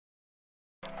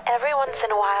Every once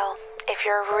in a while, if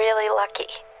you're really lucky,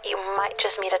 you might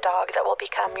just meet a dog that will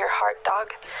become your heart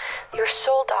dog, your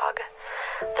soul dog,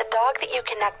 the dog that you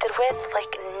connected with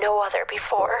like no other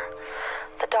before,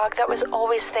 the dog that was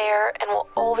always there and will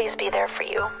always be there for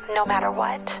you, no matter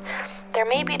what. There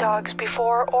may be dogs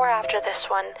before or after this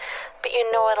one, but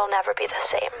you know it'll never be the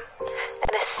same.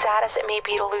 And as sad as it may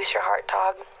be to lose your heart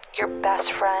dog, your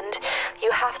best friend,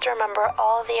 you have to remember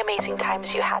all the amazing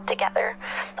times you had together,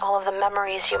 all of the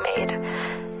memories you made,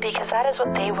 because that is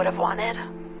what they would have wanted.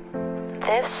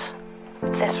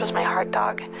 This was my heart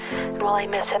dog, and while I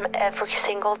miss him every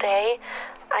single day,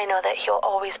 I know that he'll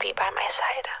always be by my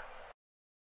side.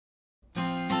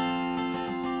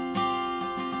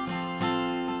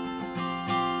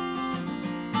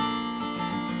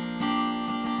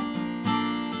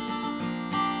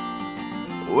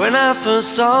 When I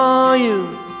first saw you,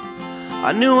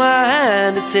 I knew I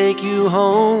had to take you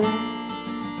home.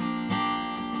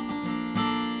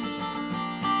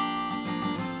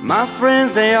 My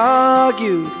friends, they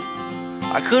argued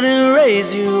I couldn't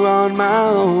raise you on my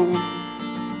own.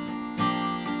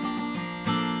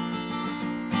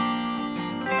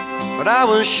 But I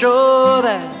was sure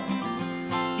that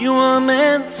you were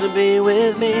meant to be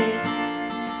with me.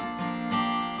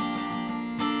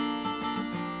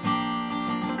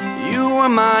 You were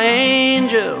my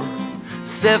angel,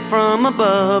 sent from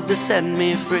above to set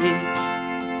me free.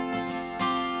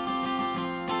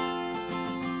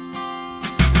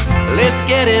 Let's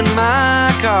get in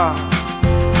my car,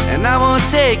 and I will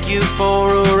take you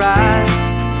for a ride.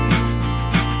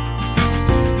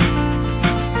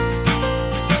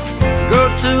 Go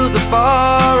to the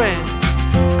bar and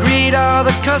greet all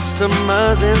the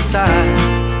customers inside.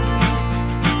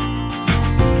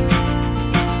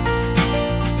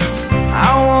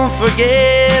 I won't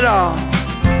forget all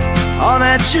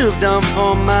that you've done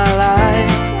for my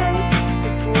life.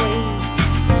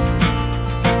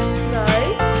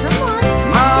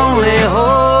 My only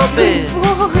hope is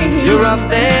you're up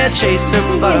there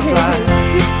chasing butterflies.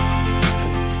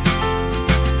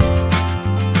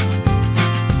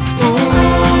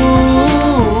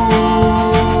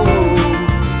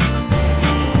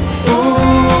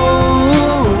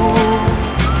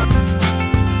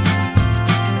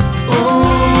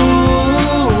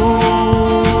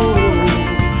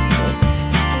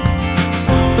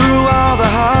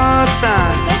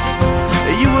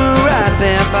 You were right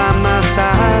there by my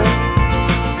side.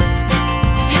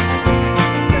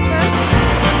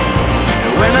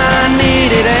 And when I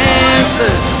needed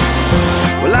answers,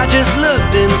 well, I just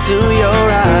looked into your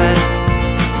eyes.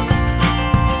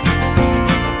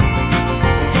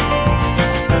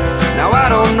 Now I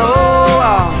don't know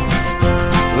all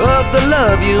of the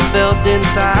love you felt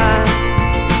inside.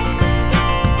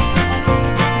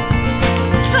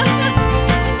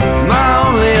 My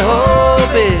only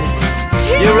hope is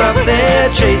you're up there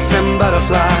chasing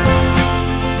butterflies.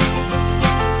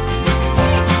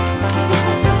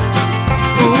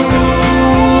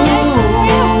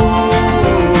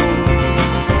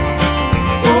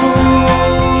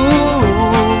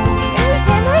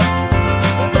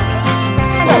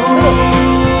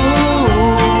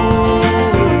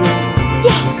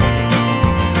 Yes!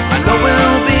 I know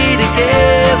we'll be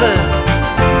together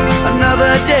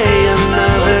another day,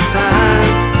 another time.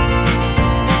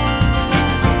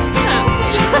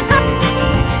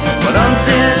 But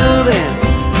until then,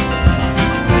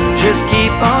 just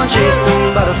keep on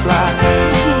chasing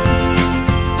butterflies.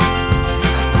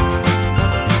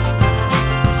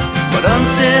 But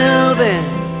until then,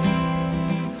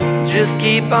 just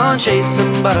keep on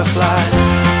chasing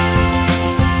butterflies.